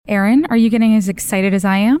Erin, are you getting as excited as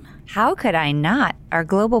I am? How could I not? Our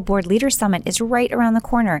Global Board Leaders Summit is right around the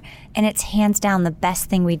corner, and it's hands down the best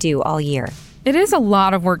thing we do all year. It is a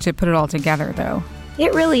lot of work to put it all together, though.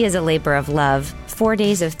 It really is a labor of love. 4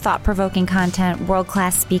 days of thought-provoking content,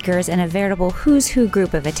 world-class speakers, and a veritable who's who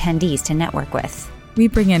group of attendees to network with. We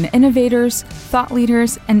bring in innovators, thought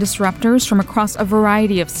leaders, and disruptors from across a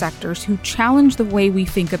variety of sectors who challenge the way we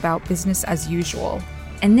think about business as usual.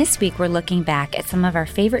 And this week, we're looking back at some of our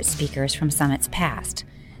favorite speakers from summits past.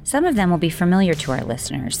 Some of them will be familiar to our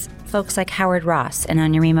listeners, folks like Howard Ross and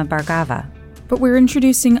Anurima Bhargava. But we're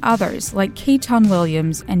introducing others like Keitan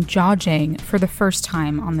Williams and Jia Jiang for the first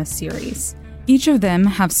time on this series. Each of them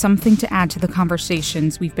have something to add to the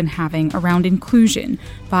conversations we've been having around inclusion,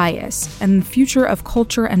 bias, and the future of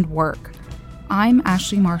culture and work. I'm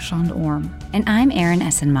Ashley Marchand Orm. And I'm Erin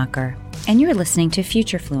Essenmacher. And you're listening to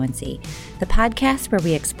Future Fluency, the podcast where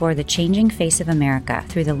we explore the changing face of America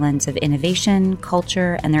through the lens of innovation,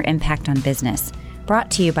 culture, and their impact on business,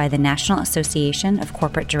 brought to you by the National Association of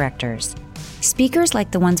Corporate Directors. Speakers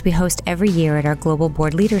like the ones we host every year at our Global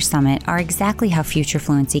Board Leaders Summit are exactly how Future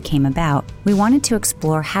Fluency came about. We wanted to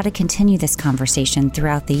explore how to continue this conversation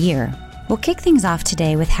throughout the year. We'll kick things off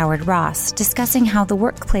today with Howard Ross, discussing how the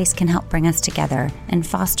workplace can help bring us together and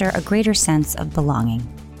foster a greater sense of belonging.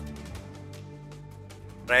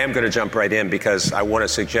 I am going to jump right in because I want to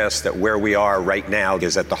suggest that where we are right now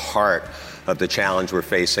is at the heart of the challenge we're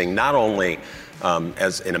facing, not only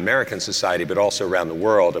as in American society, but also around the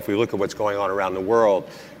world. If we look at what's going on around the world,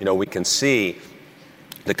 we can see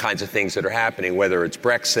the kinds of things that are happening, whether it's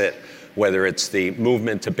Brexit, whether it's the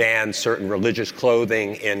movement to ban certain religious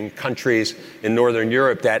clothing in countries in Northern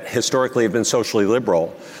Europe that historically have been socially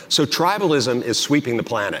liberal. So tribalism is sweeping the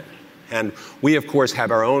planet. And we, of course,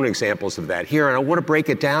 have our own examples of that here. And I want to break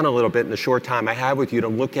it down a little bit in the short time I have with you to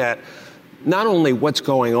look at not only what's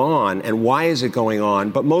going on and why is it going on,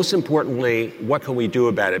 but most importantly, what can we do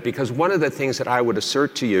about it? Because one of the things that I would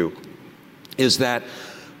assert to you is that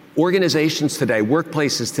organizations today,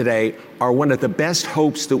 workplaces today, are one of the best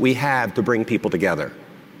hopes that we have to bring people together.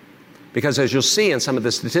 Because as you'll see in some of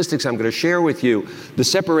the statistics I'm going to share with you, the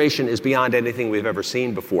separation is beyond anything we've ever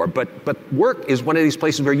seen before. But work is one of these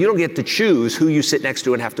places where you don't get to choose who you sit next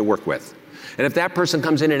to and have to work with. And if that person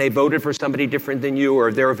comes in and they voted for somebody different than you,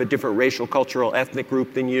 or they're of a different racial, cultural, ethnic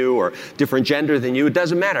group than you, or different gender than you, it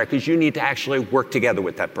doesn't matter because you need to actually work together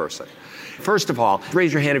with that person. First of all,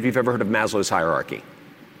 raise your hand if you've ever heard of Maslow's hierarchy.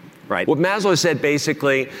 Right? What Maslow said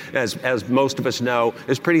basically, as most of us know,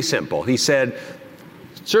 is pretty simple. He said,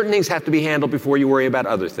 certain things have to be handled before you worry about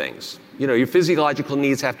other things. Your physiological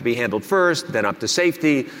needs have to be handled first, then up to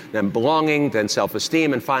safety, then belonging, then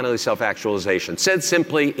self-esteem, and finally self-actualization. Said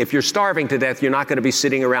simply, if you're starving to death, you're not going to be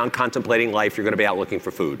sitting around contemplating life. You're going to be out looking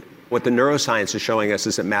for food. What the neuroscience is showing us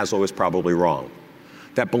is that Maslow is probably wrong.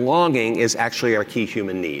 That belonging is actually our key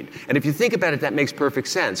human need. And if you think about it, that makes perfect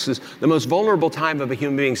sense. Because the most vulnerable time of a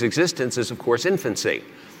human being's existence is, of course, infancy.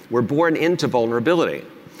 We're born into vulnerability.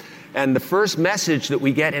 And the first message that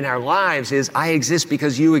we get in our lives is, I exist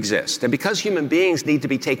because you exist. And because human beings need to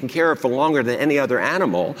be taken care of for longer than any other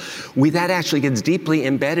animal, that actually gets deeply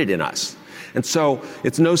embedded in us. And so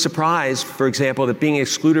it's no surprise, for example, that being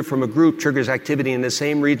excluded from a group triggers activity in the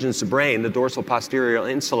same regions of the brain, the dorsal posterior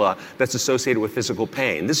insula, that's associated with physical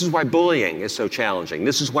pain. This is why bullying is so challenging.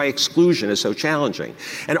 This is why exclusion is so challenging.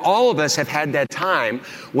 And all of us have had that time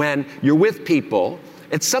when you're with people.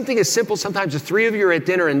 It's something as simple, sometimes the three of you are at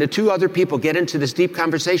dinner and the two other people get into this deep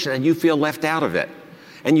conversation and you feel left out of it.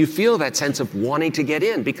 And you feel that sense of wanting to get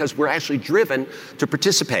in because we're actually driven to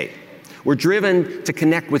participate. We're driven to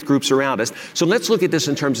connect with groups around us. So let's look at this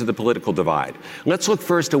in terms of the political divide. Let's look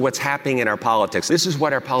first at what's happening in our politics. This is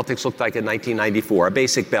what our politics looked like in 1994, a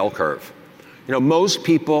basic bell curve. Most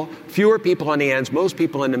people, fewer people on the ends, most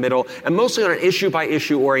people in the middle, and mostly on an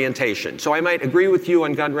issue-by-issue orientation. So I might agree with you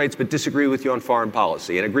on gun rights, but disagree with you on foreign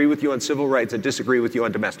policy, and agree with you on civil rights and disagree with you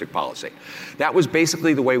on domestic policy. That was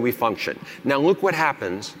basically the way we functioned. Now look what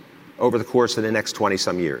happens over the course of the next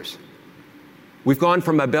 20-some years. We've gone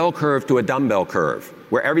from a bell curve to a dumbbell curve,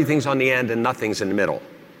 where everything's on the end and nothing's in the middle.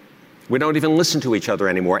 We don't even listen to each other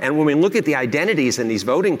anymore. And when we look at the identities in these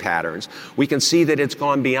voting patterns, we can see that it's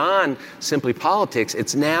gone beyond simply politics.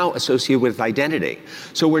 It's now associated with identity.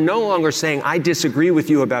 So we're no longer saying, I disagree with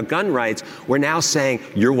you about gun rights. We're now saying,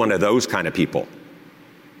 you're one of those kind of people.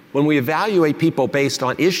 When we evaluate people based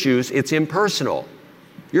on issues, it's impersonal.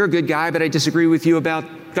 You're a good guy, but I disagree with you about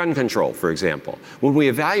gun control, for example. When we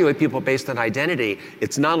evaluate people based on identity,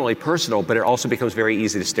 it's not only personal, but it also becomes very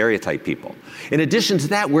easy to stereotype people. In addition to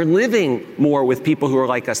that, we're living more with people who are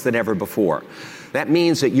like us than ever before. That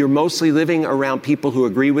means that you're mostly living around people who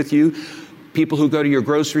agree with you, people who go to your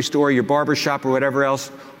grocery store, your barber shop, or whatever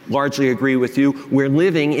else largely agree with you. We're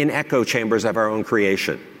living in echo chambers of our own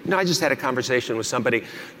creation. I just had a conversation with somebody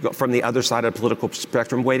from the other side of the political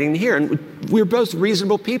spectrum waiting here, and we're both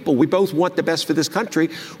reasonable people. We both want the best for this country.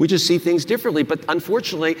 We just see things differently. But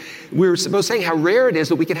unfortunately, we were both saying how rare it is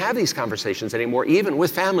that we can have these conversations anymore, even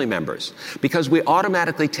with family members, because we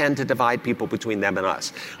automatically tend to divide people between them and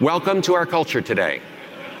us. Welcome to our culture today,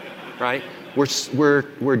 right?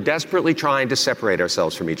 We're desperately trying to separate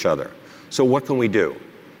ourselves from each other. So what can we do?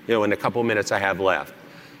 In the couple minutes I have left.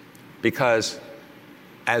 Because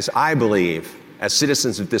as I believe, as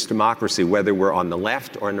citizens of this democracy, whether we're on the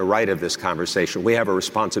left or on the right of this conversation, we have a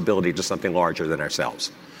responsibility to something larger than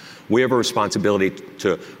ourselves. We have a responsibility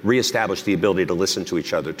to reestablish the ability to listen to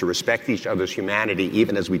each other, to respect each other's humanity,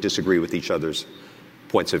 even as we disagree with each other's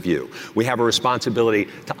points of view. We have a responsibility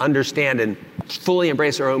to understand and fully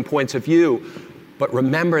embrace our own points of view, but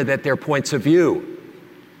remember that they're points of view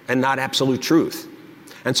and not absolute truth.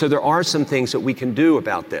 And so there are some things that we can do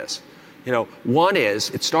about this. One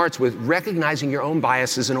is, it starts with recognizing your own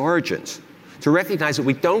biases and origins. To recognize that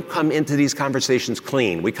we don't come into these conversations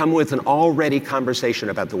clean. We come with an already conversation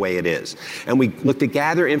about the way it is. And we look to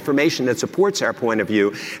gather information that supports our point of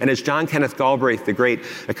view. And as John Kenneth Galbraith, the great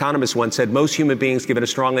economist, once said, most human beings given a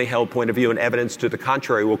strongly held point of view and evidence to the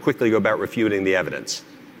contrary will quickly go about refuting the evidence.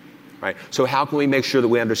 Right? So how can we make sure that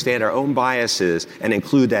we understand our own biases and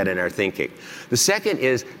include that in our thinking? The second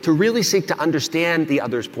is to really seek to understand the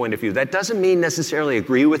other's point of view. That doesn't mean necessarily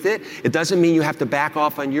agree with it. It doesn't mean you have to back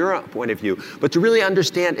off on your point of view, but to really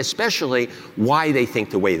understand especially why they think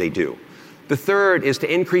the way they do. The third is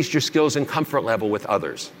to increase your skills and comfort level with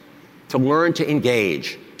others, to learn to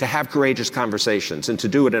engage, to have courageous conversations, and to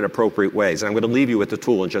do it in appropriate ways. And I'm going to leave you with the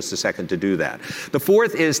tool in just a second to do that. The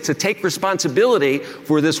fourth is to take responsibility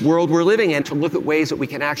for this world we're living in, to look at ways that we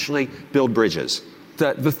can actually build bridges.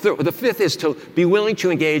 The fifth is to be willing to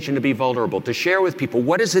engage and to be vulnerable, to share with people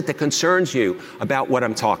what is it that concerns you about what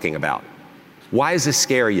I'm talking about. Why does this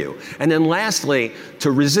scare you? And then lastly, to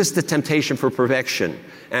resist the temptation for perfection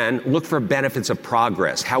and look for benefits of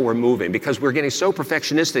progress, how we're moving, because we're getting so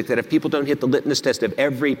perfectionistic that if people don't hit the litmus test of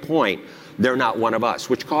every point, they're not one of us,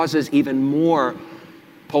 which causes even more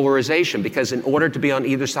polarization, because in order to be on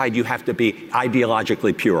either side, you have to be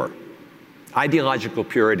ideologically pure. Ideological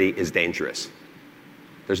purity is dangerous.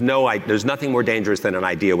 There's nothing more dangerous than an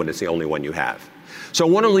idea when it's the only one you have. So I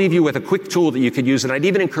want to leave you with a quick tool that you could use, and I'd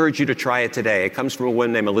even encourage you to try it today. It comes from a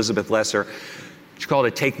woman named Elizabeth Lesser. She called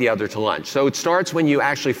it Take the Other to Lunch. So it starts when you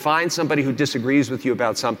actually find somebody who disagrees with you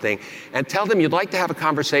about something and tell them you'd like to have a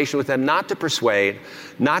conversation with them, not to persuade,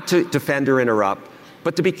 not to defend or interrupt,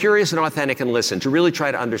 but to be curious and authentic and listen, to really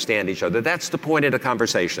try to understand each other. That's the point of the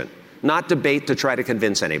conversation. Not debate to try to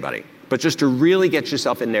convince anybody, but just to really get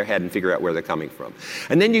yourself in their head and figure out where they're coming from.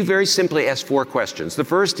 And then you very simply ask 4 questions. The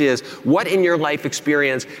first is, what in your life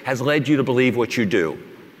experience has led you to believe what you do?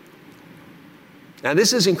 Now,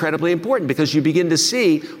 this is incredibly important because you begin to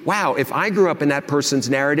see, wow, if I grew up in that person's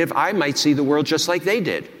narrative, I might see the world just like they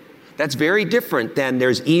did. That's very different than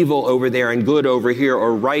there's evil over there and good over here,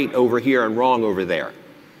 or right over here and wrong over there.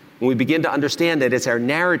 When we begin to understand that it's our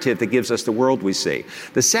narrative that gives us the world we see.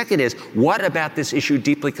 The second is, what about this issue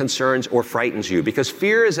deeply concerns or frightens you? Because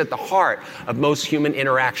fear is at the heart of most human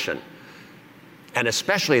interaction, and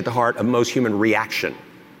especially at the heart of most human reaction.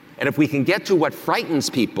 And if we can get to what frightens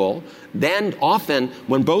people, then often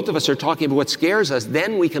when both of us are talking about what scares us,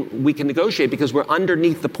 then we can negotiate, because we're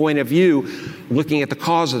underneath the point of view, looking at the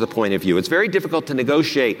cause of the point of view. It's very difficult to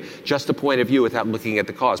negotiate just the point of view without looking at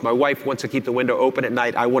the cause. My wife wants to keep the window open at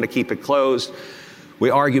night. I want to keep it closed.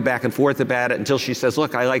 We argue back and forth about it until she says,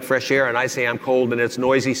 look, I like fresh air, and I say I'm cold and it's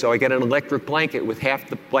noisy, so I get an electric blanket with half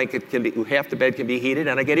the bed can be heated,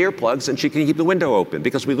 and I get earplugs, and she can keep the window open,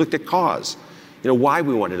 because we looked at cause. Why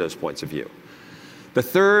we wanted those points of view. The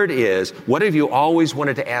third is, what have you always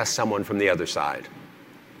wanted to ask someone from the other side?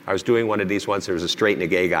 I was doing one of these once. There was a straight and a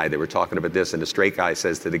gay guy. They were talking about this, and the straight guy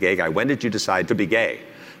says to the gay guy, when did you decide to be gay?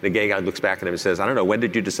 The gay guy looks back at him and says, I don't know, when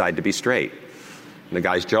did you decide to be straight? And the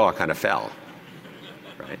guy's jaw kind of fell.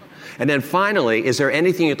 Right? And then finally, is there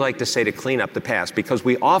anything you'd like to say to clean up the past? Because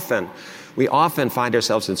we often find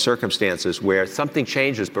ourselves in circumstances where something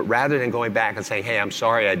changes, but rather than going back and saying, hey, I'm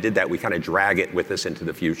sorry I did that, we kind of drag it with us into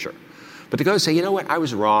the future. But to go say, you know what, I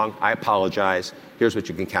was wrong, I apologize, here's what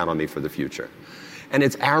you can count on me for the future. And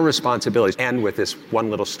it's our responsibility. And with this one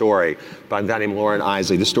little story by a guy named Lauren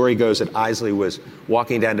Isley. The story goes that Isley was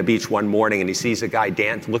walking down the beach one morning and he sees a guy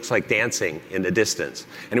looks like dancing in the distance.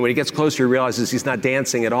 And when he gets closer, he realizes he's not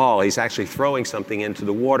dancing at all. He's actually throwing something into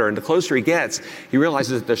the water. And the closer he gets, he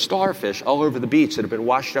realizes that there's starfish all over the beach that have been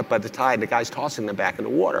washed up by the tide, and the guy's tossing them back in the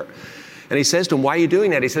water. And he says to him, "Why are you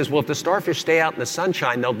doing that?" He says, "Well, if the starfish stay out in the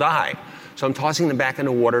sunshine, they'll die. So I'm tossing them back in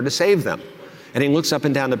the water to save them." And he looks up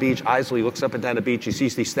and down the beach. Isley looks up and down the beach. He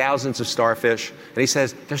sees these thousands of starfish. And he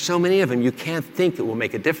says, "There's so many of them, you can't think it will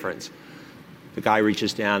make a difference." The guy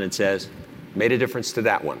reaches down and says, "Made a difference to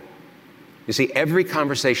that one." You see, every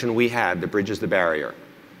conversation we had that bridges the barrier,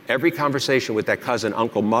 every conversation with that cousin,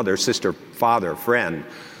 uncle, mother, sister, father, friend,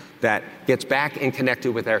 that gets back and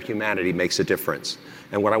connected with our humanity makes a difference.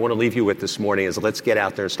 And what I want to leave you with this morning is let's get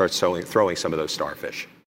out there and start throwing some of those starfish.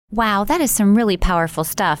 Wow, that is some really powerful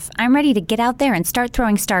stuff. I'm ready to get out there and start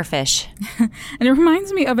throwing starfish. And it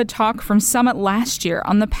reminds me of a talk from Summit last year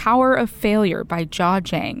on the power of failure by Jia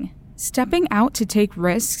Jiang. Stepping out to take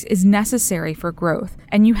risks is necessary for growth,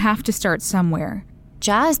 and you have to start somewhere.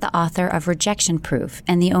 Jia is the author of Rejection Proof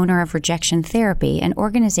and the owner of Rejection Therapy, an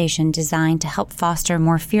organization designed to help foster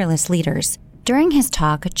more fearless leaders. During his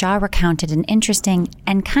talk, Jia recounted an interesting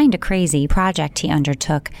and kind of crazy project he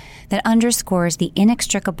undertook that underscores the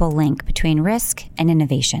inextricable link between risk and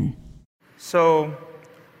innovation. So,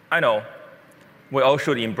 I know, we all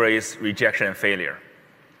should embrace rejection and failure.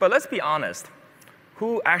 But let's be honest,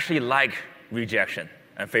 who actually like rejection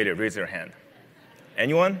and failure? Raise your hand.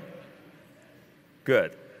 Anyone?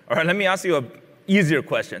 Good. All right, let me ask you an easier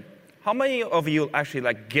question. How many of you actually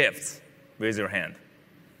like gifts? Raise your hand.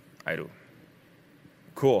 I do.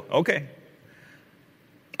 Cool, okay.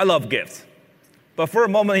 I love gifts. But for a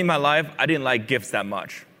moment in my life, I didn't like gifts that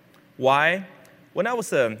much. Why? When I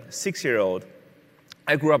was a 6-year-old,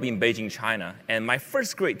 I grew up in Beijing, China, and my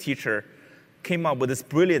first grade teacher came up with this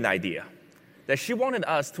brilliant idea that she wanted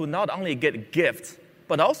us to not only get gifts,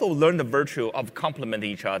 but also learn the virtue of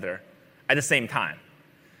complimenting each other at the same time.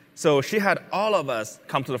 So she had all of us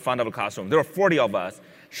come to the front of the classroom. There were 40 of us.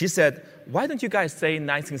 She said, "Why don't you guys say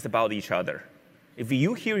nice things about each other? If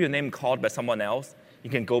you hear your name called by someone else, you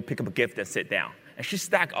can go pick up a gift and sit down." And she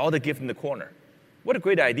stacked all the gifts in the corner. What a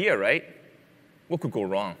great idea, right? What could go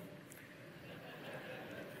wrong?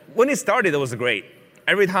 When it started, it was great.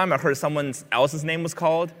 Every time I heard someone else's name was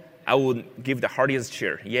called, I would give the heartiest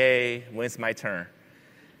cheer. Yay, when it's my turn.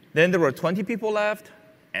 Then there were 20 people left,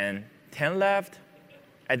 and 10 left.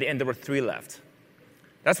 At the end, there were 3 left.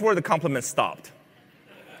 That's where the compliments stopped.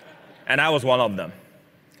 And I was one of them.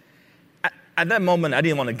 At that moment, I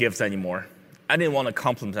didn't want to gifts anymore. I didn't want to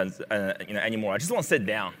compliments anymore. I just want to sit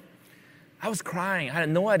down. I was crying. I had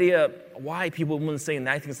no idea why people wouldn't say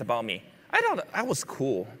nice things about me. I thought I was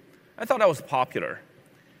cool. I thought I was popular.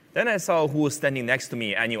 Then I saw who was standing next to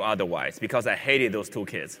me. I knew otherwise because I hated those 2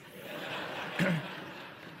 kids.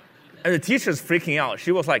 And the teacher's freaking out.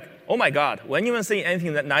 She was like, "Oh my God, when you even say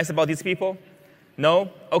anything that nice about these people?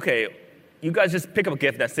 No? Okay, you guys just pick up a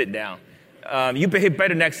gift and sit down. You behave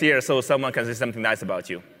better next year so someone can say something nice about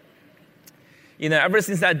you." Ever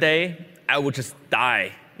since that day, I would just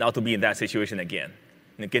die not to be in that situation again,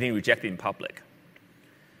 getting rejected in public.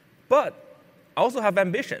 But I also have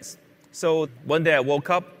ambitions. So one day I woke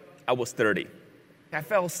up, I was 30. I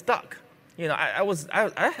felt stuck.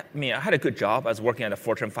 I had a good job. I was working at a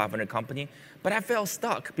Fortune 500 company, but I felt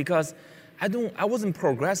stuck because I wasn't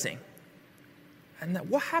progressing. And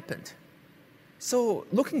what happened? So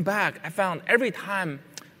looking back, I found every time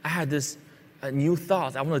I had this new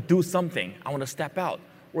thoughts, I want to do something, I want to step out.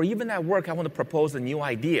 Or even at work, I want to propose a new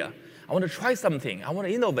idea. I want to try something, I want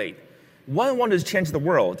to innovate. One wanted to change the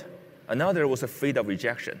world, another was afraid of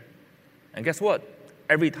rejection. And guess what?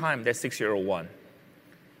 Every time, that 6-year-old won.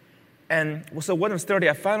 And so when I was 30,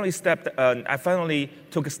 I finally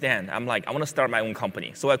took a stand. I'm like, I want to start my own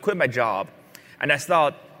company. So I quit my job, and I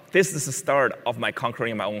thought, this is the start of my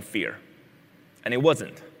conquering my own fear. And it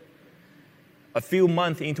wasn't. A few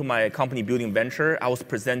months into my company building venture, I was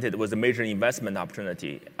presented with a major investment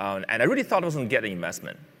opportunity. And I really thought I was going to get the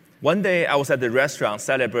investment. One day, I was at the restaurant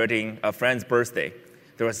celebrating a friend's birthday.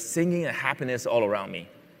 There was singing and happiness all around me.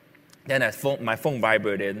 Then my phone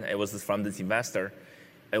vibrated. It was from this investor.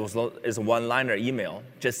 It's a one-liner email.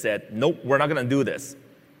 Just said, "Nope, we're not going to do this."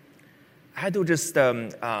 I had to just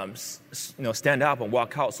stand up and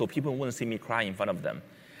walk out so people wouldn't see me cry in front of them.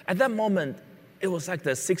 At that moment, it was like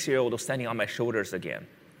the 6-year-old was standing on my shoulders again.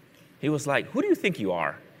 He was like, "Who do you think you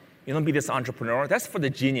are? You don't be this entrepreneur. That's for the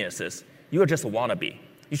geniuses. You are just a wannabe.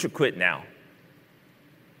 You should quit now."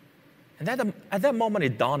 And at that moment,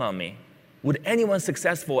 it dawned on me. Would anyone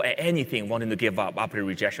successful at anything wanting to give up after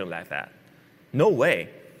rejection like that? No way.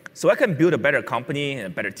 So I can build a better company and a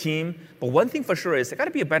better team, but one thing for sure is I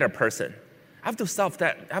gotta be a better person. I have to solve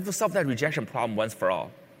that rejection problem once for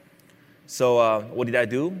all. So what did I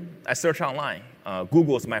do? I searched online.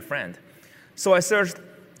 Google is my friend. So I searched,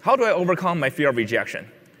 how do I overcome my fear of rejection?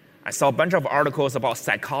 I saw a bunch of articles about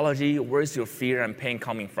psychology, where's your fear and pain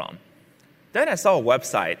coming from? Then I saw a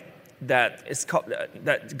website that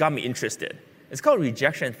got me interested. It's called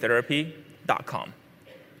rejectiontherapy.com.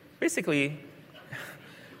 Basically,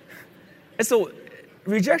 so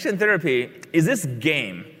rejection therapy is this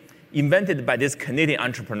game invented by this Canadian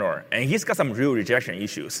entrepreneur, and he's got some real rejection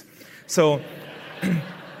issues. So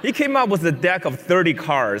he came up with a deck of 30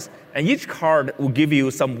 cards, and each card will give you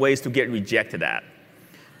some ways to get rejected at.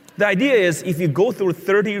 The idea is if you go through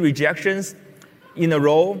 30 rejections in a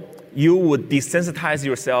row, you would desensitize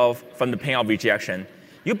yourself from the pain of rejection.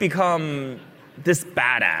 You become this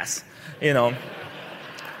badass,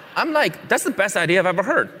 I'm like, that's the best idea I've ever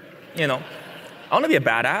heard, I want to be a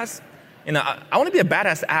badass. I want to be a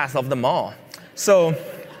badass ass of them all. So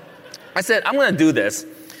I said, I'm going to do this.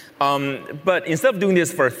 But instead of doing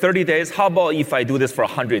this for 30 days, how about if I do this for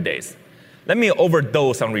 100 days? Let me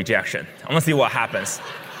overdose on rejection. I want to see what happens.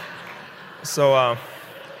 So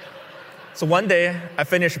one day, I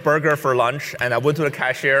finished a burger for lunch, and I went to the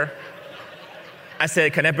cashier. I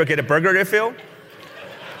said, can I get a burger refill?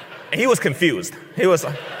 And he was confused. He was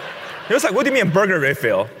like, what do you mean a burger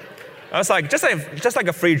refill? I was like, just like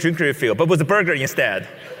a free drink refill, but with a burger instead.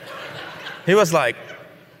 He was like,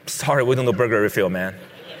 sorry, we don't do burger refill, man.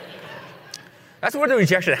 That's where the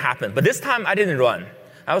rejection happened. But this time, I didn't run.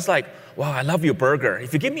 I was like, wow, I love your burger.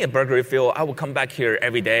 If you give me a burger refill, I will come back here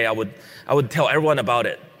every day. I would tell everyone about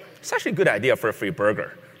it. It's actually a good idea for a free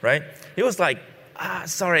burger, right? He was like,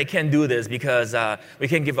 sorry, I can't do this because we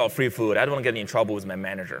can't give out free food. I don't want to get in trouble with my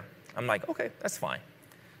manager. I'm like, okay, that's fine.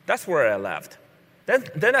 That's where I left.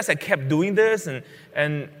 Then as I kept doing this,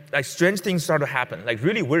 and like strange things started to happen, like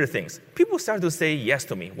really weird things. People started to say yes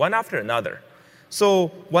to me, one after another. So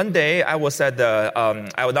one day I was at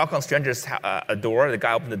I would knock on strangers' door. The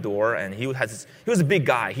guy opened the door, and he was a big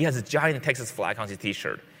guy. He has a giant Texas flag on his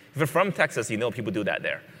T-shirt. If you're from Texas, you know people do that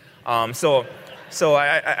there. So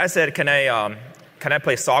I said, can I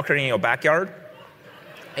play soccer in your backyard?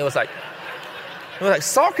 He was like,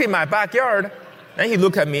 soccer in my backyard? And he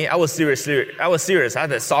looked at me. I was serious. I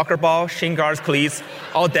had a soccer ball, shin guards, cleats,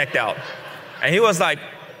 all decked out. And he was like,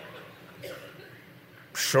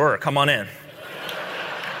 sure, come on in.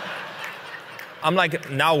 I'm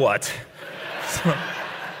like, now what?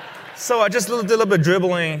 So I just did a little bit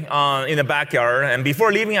dribbling in the backyard. And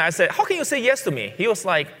before leaving, I said, how can you say yes to me? He was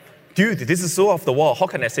like, dude, this is so off the wall. How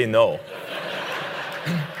can I say no?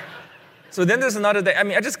 So then there's another day.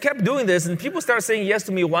 I just kept doing this, and people started saying yes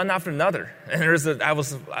to me one after another. And I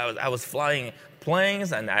was flying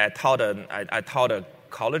planes, and I taught a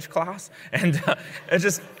college class, and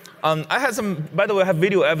I had some. By the way, I have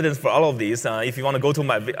video evidence for all of these. If you want to go to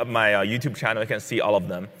my YouTube channel, you can see all of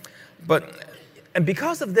them. And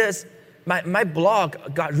because of this, my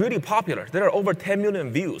blog got really popular. There are over 10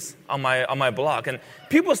 million views on my blog, and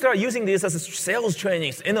people started using this as sales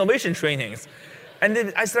trainings, innovation trainings. And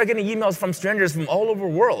then I started getting emails from strangers from all over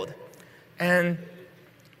the world. And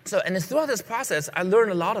throughout this process, I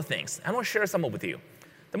learned a lot of things. I want to share some with you.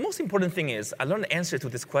 The most important thing is I learned the answer to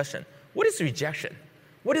this question. What is rejection?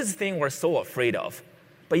 What is the thing we're so afraid of?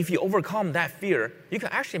 But if you overcome that fear, you can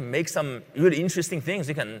actually make some really interesting things.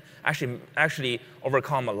 You can actually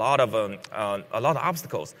overcome a lot of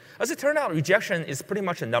obstacles. As it turned out, rejection is pretty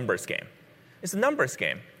much a numbers game. It's a numbers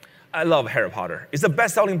game. I love Harry Potter. It's the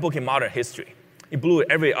best-selling book in modern history. It blew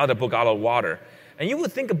every other book out of water. And you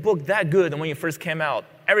would think a book that good, and when it first came out,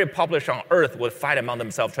 every publisher on earth would fight among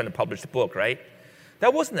themselves trying to publish the book, right?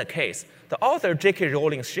 That wasn't the case. The author, J.K.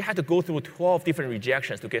 Rowling, she had to go through 12 different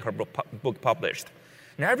rejections to get her book published.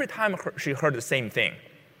 And every time she heard the same thing.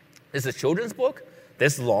 This is a children's book,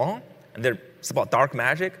 this long, and it's about dark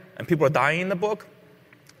magic, and people are dying in the book.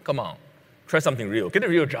 Come on, try something real. Get a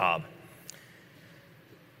real job.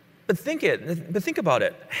 But think about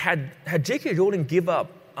it. Had J.K. Rowling give up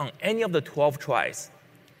on any of the 12 tries,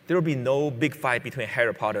 there would be no big fight between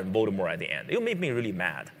Harry Potter and Voldemort at the end. It would make me really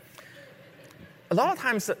mad. A lot of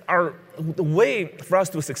times, the way for us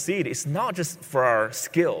to succeed is not just for our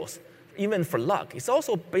skills, even for luck. It's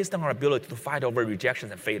also based on our ability to fight over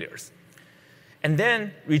rejections and failures. And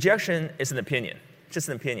then rejection is an opinion, just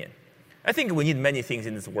an opinion. I think we need many things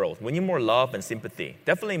in this world. We need more love and sympathy,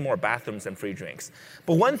 definitely more bathrooms and free drinks.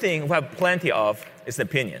 But one thing we have plenty of is an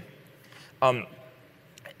opinion.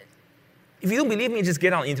 If you don't believe me, just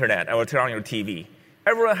get on the internet or turn on your TV.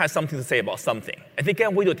 Everyone has something to say about something, and they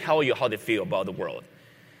can't wait to tell you how they feel about the world.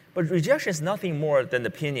 But rejection is nothing more than the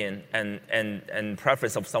opinion and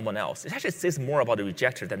preference of someone else. It actually says more about the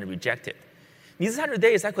rejecter than the rejected. These 100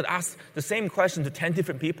 days, I could ask the same question to 10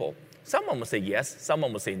 different people. Someone would say yes,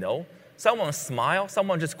 someone would say no, someone would smile,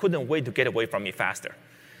 someone just couldn't wait to get away from me faster.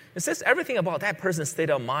 It says everything about that person's state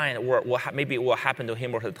of mind or maybe what happened to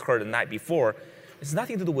him or her the night before. It's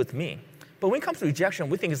nothing to do with me. But when it comes to rejection,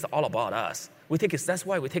 we think it's all about us. That's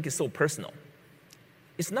why we take it so personal.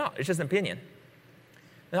 It's not, it's just an opinion.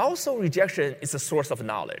 And also rejection is a source of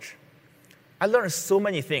knowledge. I learned so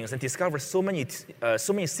many things and discovered so many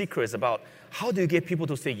secrets about how do you get people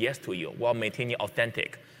to say yes to you while maintaining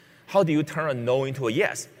authentic. How do you turn a no into a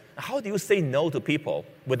yes? How do you say no to people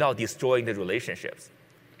without destroying the relationships?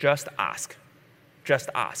 Just ask. Just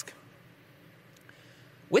ask.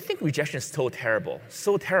 We think rejection is so terrible,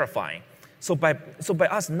 so terrifying. So by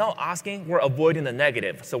us not asking, we're avoiding the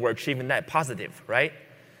negative, so we're achieving that positive, right?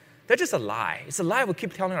 That's just a lie. It's a lie we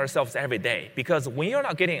keep telling ourselves every day, because when you're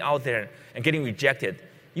not getting out there and getting rejected,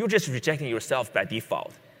 you're just rejecting yourself by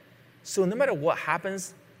default. So no matter what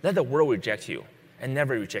happens, let the world reject you and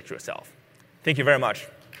never reject yourself. Thank you very much.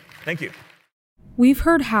 Thank you. We've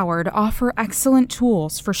heard Howard offer excellent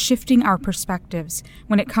tools for shifting our perspectives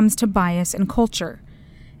when it comes to bias and culture.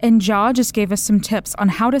 And Jia just gave us some tips on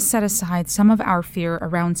how to set aside some of our fear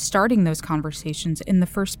around starting those conversations in the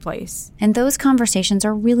first place. And those conversations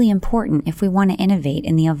are really important if we want to innovate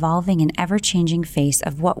in the evolving and ever-changing face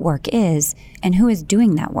of what work is and who is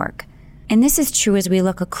doing that work. And this is true as we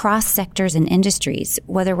look across sectors and industries,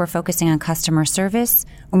 whether we're focusing on customer service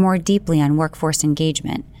or more deeply on workforce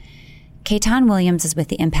engagement. Keyton Williams is with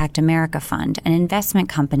the Impact America Fund, an investment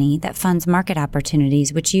company that funds market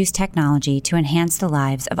opportunities which use technology to enhance the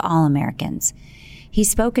lives of all Americans. He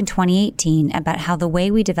spoke in 2018 about how the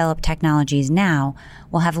way we develop technologies now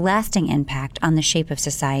will have lasting impact on the shape of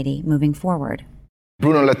society moving forward.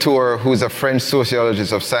 Bruno Latour, who's a French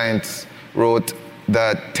sociologist of science, wrote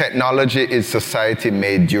that technology is society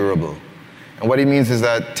made durable. And what he means is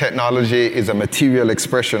that technology is a material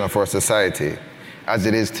expression of our society, as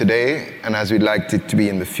it is today and as we'd like it to be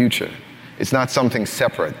in the future. It's not something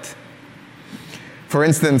separate. For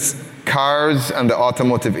instance, cars and the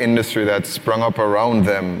automotive industry that sprung up around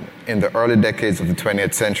them in the early decades of the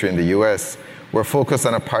 20th century in the US were focused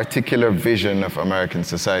on a particular vision of American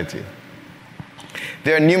society.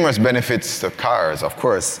 There are numerous benefits to cars, of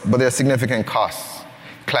course, but there are significant costs.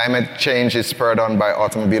 Climate change is spurred on by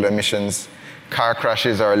automobile emissions. Car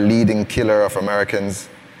crashes are a leading killer of Americans.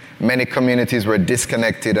 Many communities were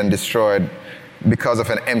disconnected and destroyed because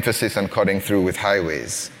of an emphasis on cutting through with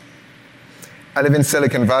highways. I live in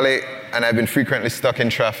Silicon Valley, and I've been frequently stuck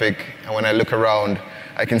in traffic, and when I look around,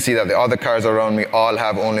 I can see that the other cars around me all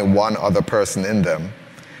have only one other person in them.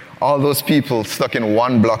 All those people stuck in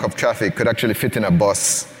one block of traffic could actually fit in a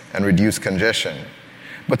bus and reduce congestion.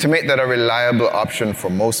 But to make that a reliable option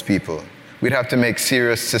for most people, we'd have to make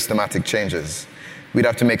serious systematic changes. We'd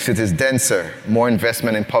have to make cities denser, more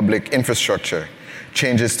investment in public infrastructure,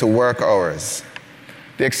 changes to work hours.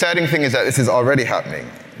 The exciting thing is that this is already happening.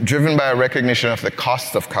 Driven by a recognition of the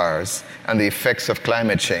cost of cars and the effects of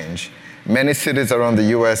climate change, many cities around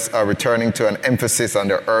the US are returning to an emphasis on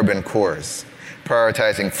their urban cores,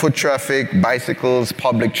 prioritizing foot traffic, bicycles,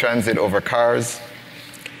 public transit over cars.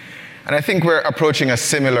 And I think we're approaching a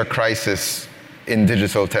similar crisis in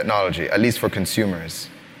digital technology, at least for consumers.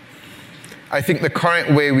 I think the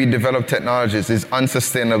current way we develop technologies is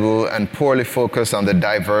unsustainable and poorly focused on the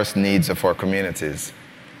diverse needs of our communities.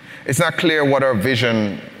 It's not clear what our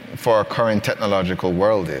vision for our current technological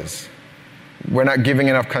world is. We're not giving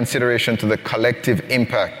enough consideration to the collective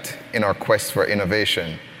impact in our quest for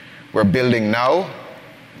innovation. We're building now,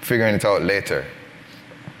 figuring it out later.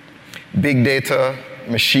 Big data,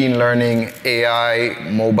 machine learning, AI,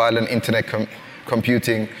 mobile and internet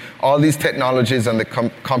computing, all these technologies and the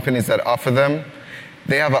companies that offer them,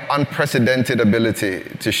 they have an unprecedented ability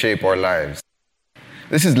to shape our lives.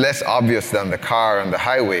 This is less obvious than the car and the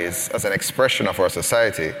highways as an expression of our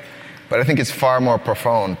society, but I think it's far more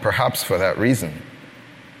profound, perhaps for that reason.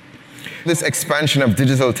 This expansion of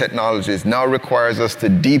digital technologies now requires us to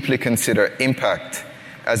deeply consider impact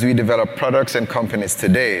as we develop products and companies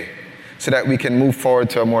today, so that we can move forward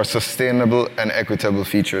to a more sustainable and equitable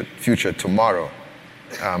future tomorrow.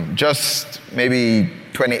 Just maybe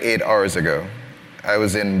 28 hours ago, I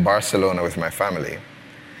was in Barcelona with my family.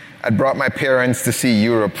 I'd brought my parents to see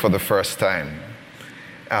Europe for the first time.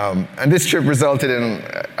 And this trip resulted in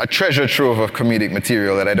a treasure trove of comedic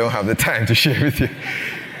material that I don't have the time to share with you.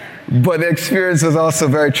 But the experience was also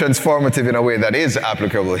very transformative in a way that is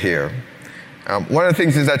applicable here. One of the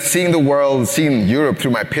things is that seeing the world, seeing Europe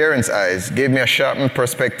through my parents' eyes, gave me a sharpened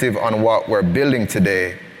perspective on what we're building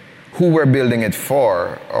today, who we're building it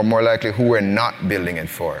for, or more likely, who we're not building it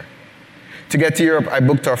for. To get to Europe, I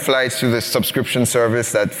booked our flights through this subscription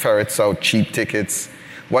service that ferrets out cheap tickets.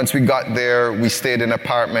 Once we got there, we stayed in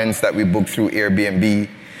apartments that we booked through Airbnb.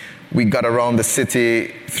 We got around the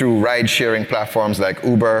city through ride-sharing platforms like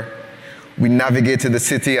Uber. We navigated the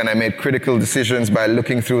city, and I made critical decisions by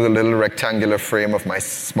looking through the little rectangular frame of my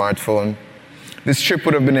smartphone. This trip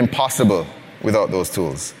would have been impossible without those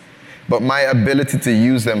tools. But my ability to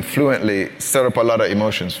use them fluently stirred up a lot of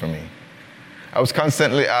emotions for me. I was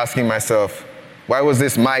constantly asking myself, why was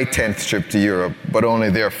this my 10th trip to Europe, but only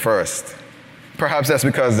their first? Perhaps that's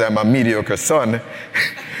because I'm a mediocre son.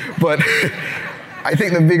 But I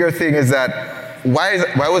think the bigger thing is that why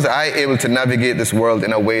was I able to navigate this world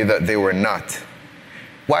in a way that they were not?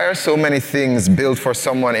 Why are so many things built for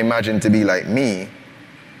someone imagined to be like me,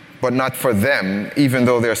 but not for them, even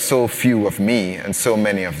though there are so few of me and so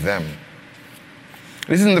many of them?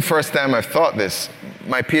 This isn't the first time I've thought this.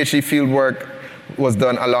 My PhD fieldwork was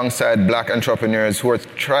done alongside black entrepreneurs who were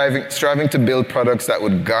striving to build products that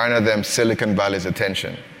would garner them Silicon Valley's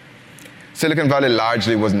attention. Silicon Valley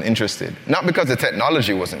largely wasn't interested, not because the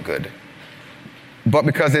technology wasn't good, but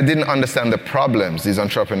because they didn't understand the problems these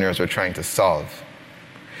entrepreneurs were trying to solve.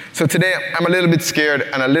 So today, I'm a little bit scared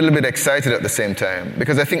and a little bit excited at the same time,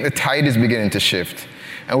 because I think the tide is beginning to shift,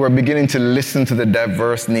 and we're beginning to listen to the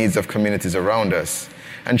diverse needs of communities around us,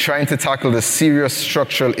 and trying to tackle the serious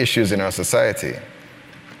structural issues in our society.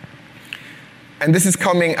 And this is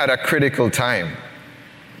coming at a critical time.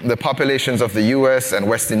 The populations of the US and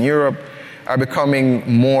Western Europe are becoming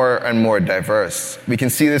more and more diverse. We can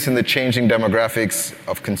see this in the changing demographics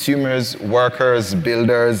of consumers, workers,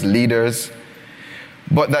 builders, leaders.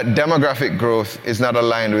 But that demographic growth is not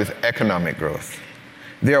aligned with economic growth.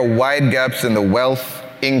 There are wide gaps in the wealth,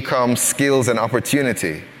 income, skills, and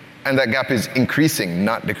opportunity, and that gap is increasing,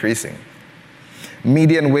 not decreasing.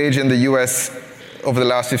 Median wage in the US over the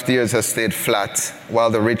last 50 years has stayed flat, while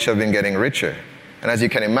the rich have been getting richer. And as you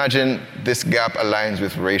can imagine, this gap aligns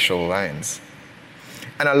with racial lines.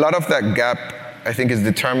 And a lot of that gap, I think, is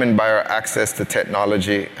determined by our access to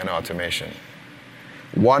technology and automation.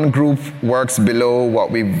 One group works below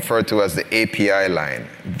what we refer to as the API line.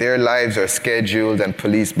 Their lives are scheduled and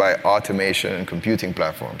policed by automation and computing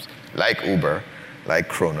platforms, like Uber, like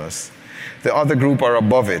Kronos. The other group are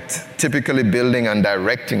above it, typically building and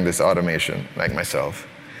directing this automation, like myself.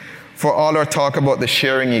 For all our talk about the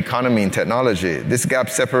sharing economy in technology, this gap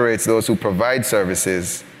separates those who provide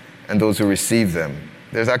services and those who receive them.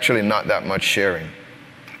 There's actually not that much sharing.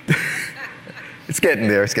 It's getting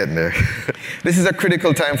there. This is a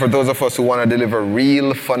critical time for those of us who want to deliver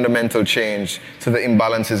real fundamental change to the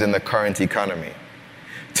imbalances in the current economy.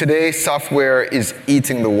 Today, software is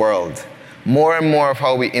eating the world. More and more of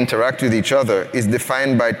how we interact with each other is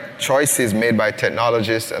defined by choices made by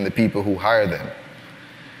technologists and the people who hire them.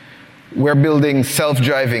 We're building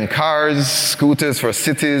self-driving cars, scooters for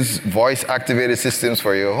cities, voice-activated systems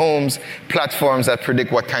for your homes, platforms that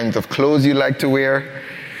predict what kinds of clothes you like to wear.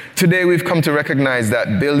 Today, we've come to recognize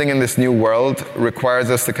that building in this new world requires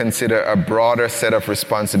us to consider a broader set of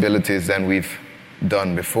responsibilities than we've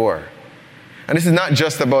done before. And this is not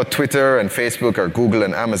just about Twitter and Facebook or Google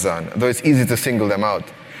and Amazon, though it's easy to single them out.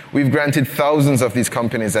 We've granted thousands of these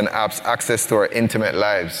companies and apps access to our intimate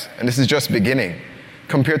lives, and this is just beginning.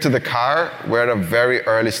 Compared to the car, we're at a very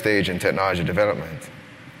early stage in technology development.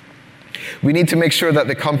 We need to make sure that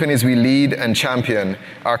the companies we lead and champion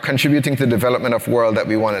are contributing to the development of the world that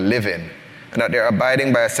we want to live in, and that they're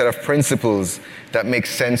abiding by a set of principles that make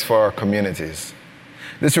sense for our communities.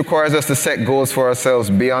 This requires us to set goals for ourselves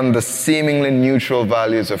beyond the seemingly neutral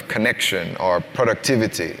values of connection or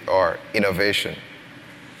productivity or innovation.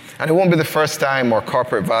 And it won't be the first time our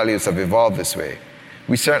corporate values have evolved this way.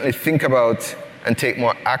 We certainly think about and take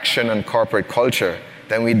more action on corporate culture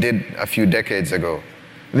than we did a few decades ago.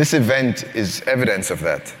 This event is evidence of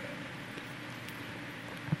that.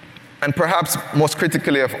 And perhaps most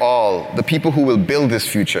critically of all, the people who will build this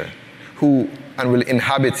future, who and will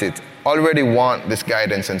inhabit it, already want this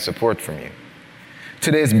guidance and support from you.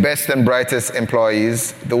 Today's best and brightest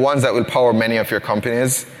employees, the ones that will power many of your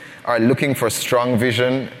companies, are looking for strong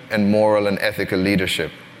vision and moral and ethical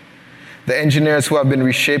leadership. The engineers who have been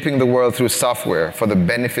reshaping the world through software for the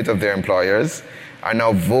benefit of their employers are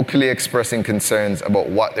now vocally expressing concerns about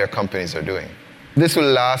what their companies are doing. This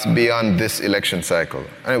will last beyond this election cycle,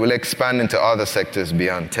 and it will expand into other sectors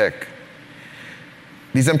beyond tech.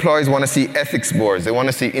 These employees want to see ethics boards. They want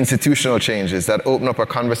to see institutional changes that open up a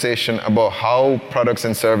conversation about how products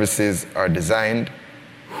and services are designed,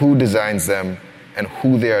 who designs them, and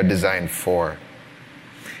who they are designed for.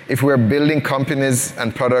 If we're building companies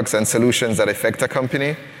and products and solutions that affect a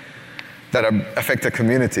company, that affect a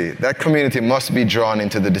community, that community must be drawn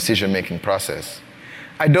into the decision-making process.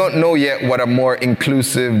 I don't know yet what a more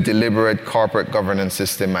inclusive, deliberate corporate governance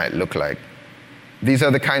system might look like. These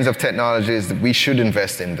are the kinds of technologies that we should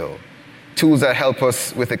invest in, though. Tools that help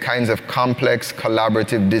us with the kinds of complex,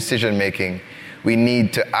 collaborative decision-making we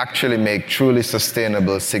need to actually make truly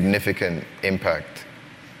sustainable, significant impact.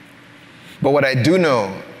 But what I do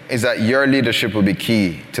know is that your leadership will be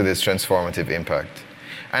key to this transformative impact.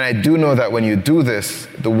 And I do know that when you do this,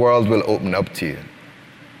 the world will open up to you.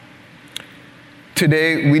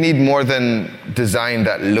 Today, we need more than design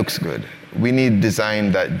that looks good. We need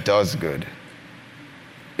design that does good.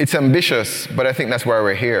 It's ambitious, but I think that's why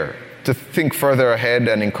we're here, to think further ahead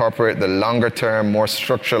and incorporate the longer-term, more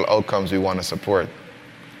structural outcomes we want to support.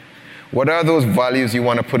 What are those values you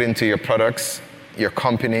want to put into your products, your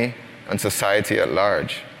company, and society at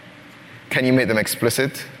large? Can you make them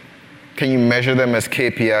explicit? Can you measure them as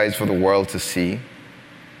KPIs for the world to see?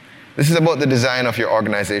 This is about the design of your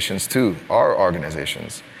organizations too, our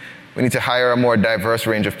organizations. We need to hire a more diverse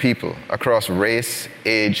range of people across race,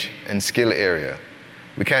 age, and skill area.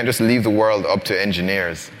 We can't just leave the world up to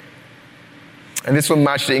engineers. And this will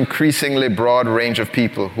match the increasingly broad range of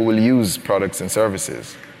people who will use products and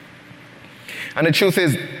services. And the truth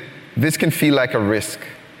is, this can feel like a risk,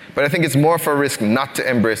 but I think it's more of a risk not to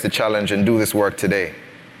embrace the challenge and do this work today.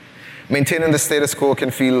 Maintaining the status quo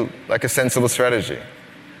can feel like a sensible strategy.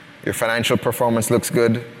 Your financial performance looks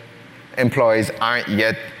good. Employees aren't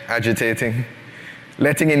yet agitating.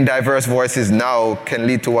 Letting in diverse voices now can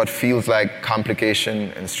lead to what feels like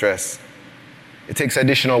complication and stress. It takes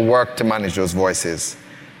additional work to manage those voices.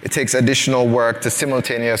 It takes additional work to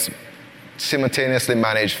simultaneously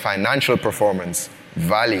manage financial performance,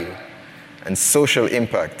 value, and social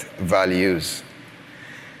impact values.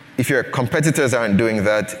 If your competitors aren't doing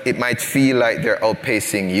that, it might feel like they're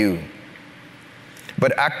outpacing you.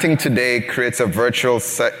 But acting today creates a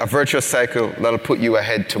virtuous cycle that'll put you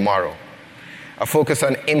ahead tomorrow. A focus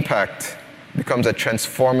on impact becomes a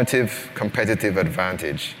transformative competitive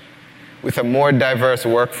advantage. With a more diverse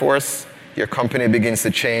workforce, your company begins to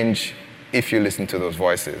change if you listen to those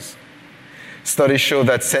voices. Studies show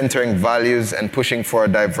that centering values and pushing for a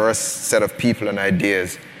diverse set of people and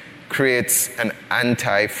ideas creates an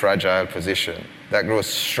anti-fragile position that grows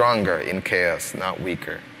stronger in chaos, not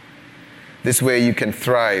weaker. This way you can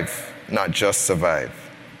thrive, not just survive.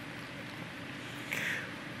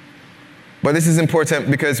 But this is important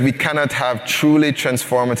because we cannot have truly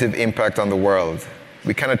transformative impact on the world.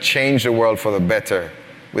 We cannot change the world for the better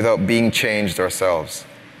without being changed ourselves.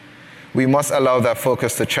 We must allow that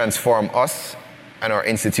focus to transform us and our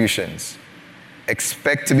institutions.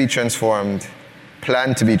 Expect to be transformed,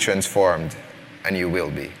 plan to be transformed, and you will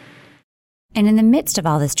be. And in the midst of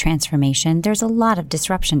all this transformation, there's a lot of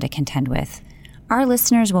disruption to contend with. Our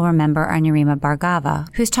listeners will remember Anurima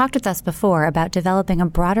Bhargava, who's talked with us before about developing a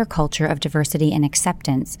broader culture of diversity and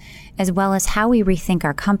acceptance, as well as how we rethink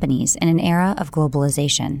our companies in an era of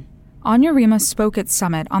globalization. Anurima spoke at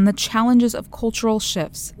Summit on the challenges of cultural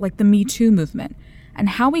shifts like the Me Too movement, and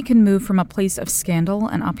how we can move from a place of scandal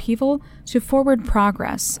and upheaval to forward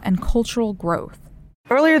progress and cultural growth.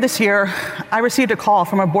 Earlier this year, I received a call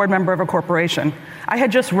from a board member of a corporation. I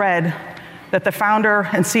had just read that the founder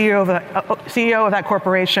and CEO of that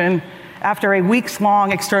corporation, after a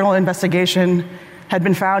weeks-long external investigation, had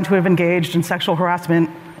been found to have engaged in sexual harassment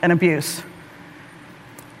and abuse.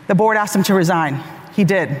 The board asked him to resign. He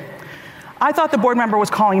did. I thought the board member was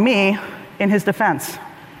calling me in his defense.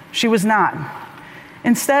 She was not.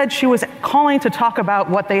 Instead, she was calling to talk about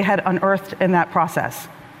what they had unearthed in that process.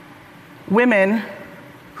 Women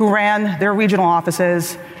who ran their regional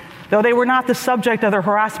offices, though they were not the subject of their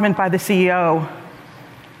harassment by the CEO,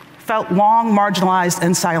 felt long marginalized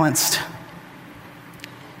and silenced.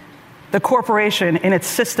 The corporation, in its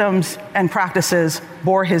systems and practices,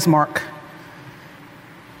 bore his mark.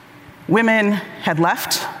 Women had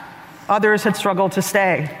left, others had struggled to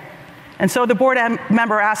stay. And so the board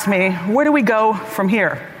member asked me, where do we go from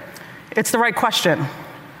here? It's the right question,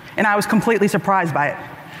 and I was completely surprised by it.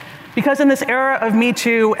 Because in this era of Me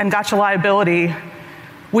Too and gotcha liability,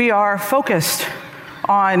 we are focused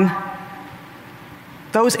on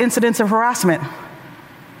those incidents of harassment.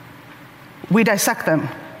 We dissect them.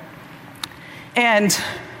 And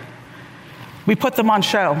We put them on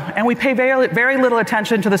show, and we pay very, very little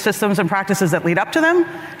attention to the systems and practices that lead up to them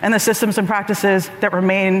and the systems and practices that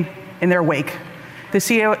remain in their wake. The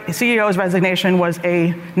CEO's resignation was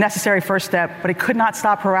a necessary first step, but it could not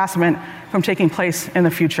stop harassment from taking place in the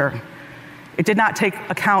future. It did not take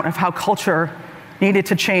account of how culture needed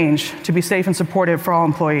to change to be safe and supportive for all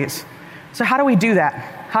employees. So how do we do that?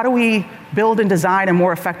 How do we build and design a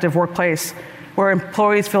more effective workplace where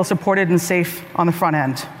employees feel supported and safe on the front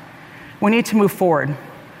end? We need to move forward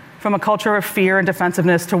from a culture of fear and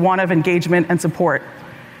defensiveness to one of engagement and support,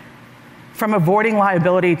 from avoiding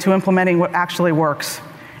liability to implementing what actually works,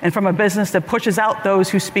 and from a business that pushes out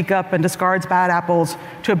those who speak up and discards bad apples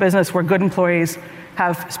to a business where good employees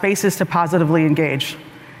have spaces to positively engage.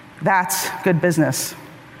 That's good business.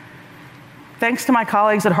 Thanks to my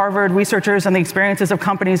colleagues at Harvard, researchers, and the experiences of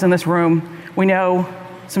companies in this room, we know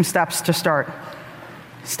some steps to start.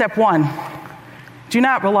 Step 1. Do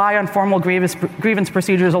not rely on formal grievance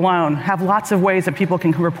procedures alone. Have lots of ways that people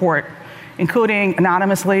can report, including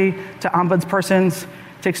anonymously to ombudspersons,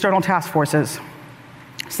 to external task forces.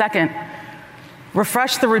 Second,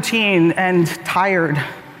 refresh the routine and tired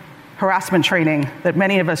harassment training that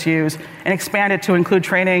many of us use and expand it to include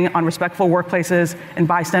training on respectful workplaces and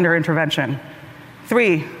bystander intervention.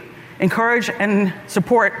 3, encourage and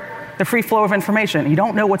support the free flow of information. You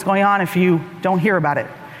don't know what's going on if you don't hear about it.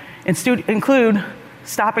 Include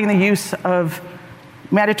stopping the use of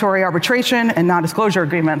mandatory arbitration and non-disclosure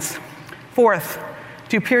agreements. 4th,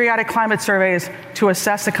 do periodic climate surveys to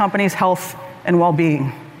assess the company's health and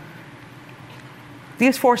well-being.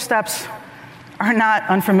 These 4 steps are not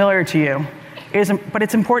unfamiliar to you, but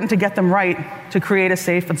it's important to get them right to create a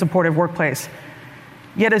safe and supportive workplace.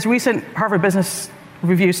 Yet as recent Harvard Business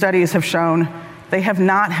Review studies have shown, they have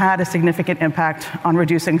not had a significant impact on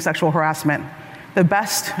reducing sexual harassment. The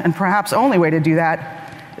best and perhaps only way to do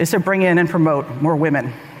that is to bring in and promote more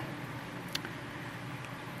women.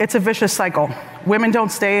 It's a vicious cycle. Women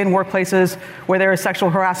don't stay in workplaces where there is sexual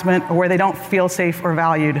harassment or where they don't feel safe or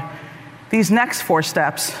valued. These next 4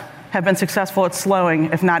 steps have been successful at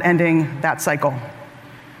slowing, if not ending, that cycle.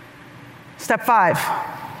 Step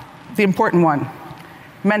 5, the important one,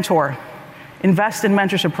 mentor. Invest in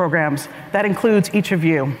mentorship programs. That includes each of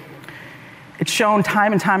you. It's shown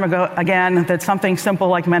time and time again that something simple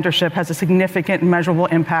like mentorship has a significant and measurable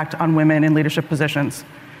impact on women in leadership positions.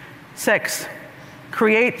 6,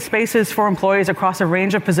 create spaces for employees across a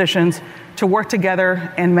range of positions to work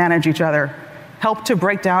together and manage each other. Help to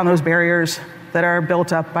break down those barriers that are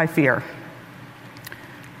built up by fear.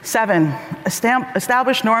 7,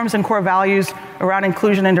 establish norms and core values around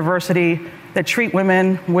inclusion and diversity that treat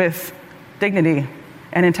women with dignity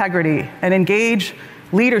and integrity, and engage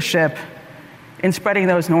leadership in spreading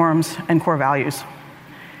those norms and core values.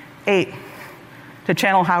 8, to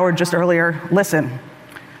channel Howard just earlier, listen.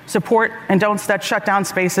 Support and don't shut down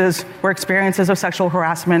spaces where experiences of sexual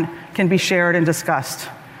harassment can be shared and discussed.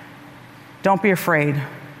 Don't be afraid.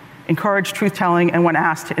 Encourage truth-telling and when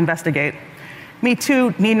asked to investigate. Me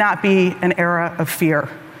Too need not be an era of fear,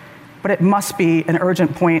 but it must be an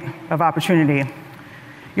urgent point of opportunity.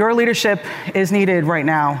 Your leadership is needed right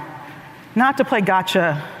now, not to play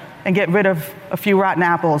gotcha and get rid of a few rotten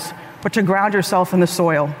apples, but to ground yourself in the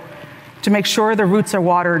soil, to make sure the roots are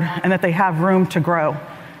watered and that they have room to grow,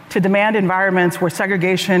 to demand environments where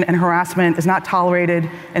segregation and harassment is not tolerated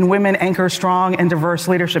and women anchor strong and diverse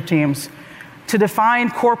leadership teams, to define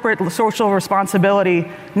corporate social responsibility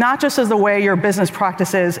not just as the way your business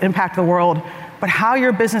practices impact the world, but how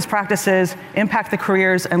your business practices impact the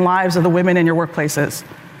careers and lives of the women in your workplaces.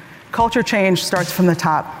 Culture change starts from the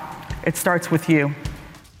top. It starts with you.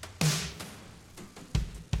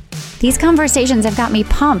 These conversations have got me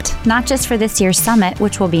pumped, not just for this year's summit,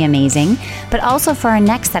 which will be amazing, but also for our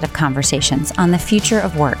next set of conversations on the future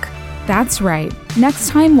of work. That's right. Next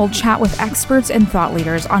time, we'll chat with experts and thought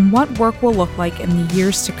leaders on what work will look like in the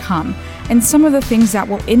years to come, and some of the things that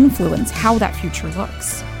will influence how that future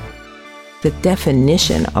looks. The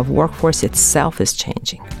definition of workforce itself is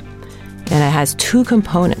changing, and it has 2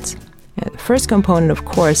 components. The first component, of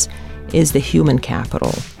course, is the human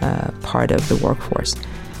capital part of the workforce.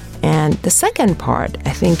 And the second part,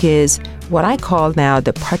 I think, is what I call now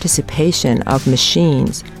the participation of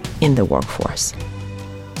machines in the workforce.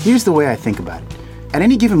 Here's the way I think about it. At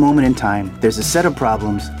any given moment in time, there's a set of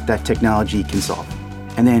problems that technology can solve.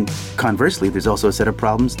 And then conversely, there's also a set of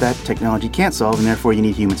problems that technology can't solve, and therefore you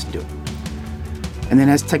need humans to do it. And then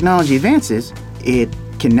as technology advances, it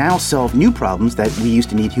can now solve new problems that we used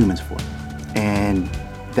to need humans for. And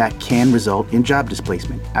that can result in job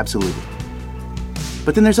displacement, absolutely.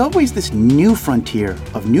 But then there's always this new frontier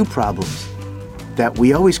of new problems that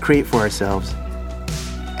we always create for ourselves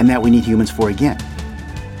and that we need humans for again.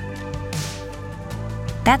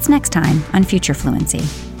 That's next time on Future Fluency.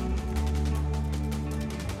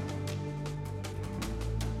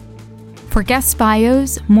 For guest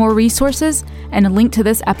bios, more resources, and a link to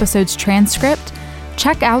this episode's transcript,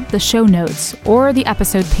 check out the show notes or the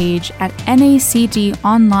episode page at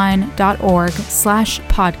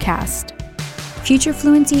nacdonline.org/podcast. Future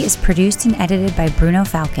Fluency is produced and edited by Bruno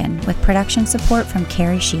Falcon with production support from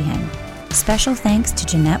Carrie Sheehan. Special thanks to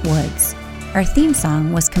Jeanette Woods. Our theme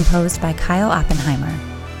song was composed by Kyle Oppenheimer.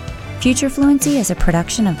 Future Fluency is a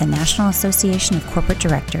production of the National Association of Corporate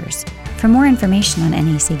Directors. For more information on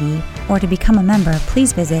NACD or to become a member,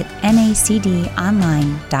 please visit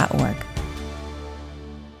nacdonline.org.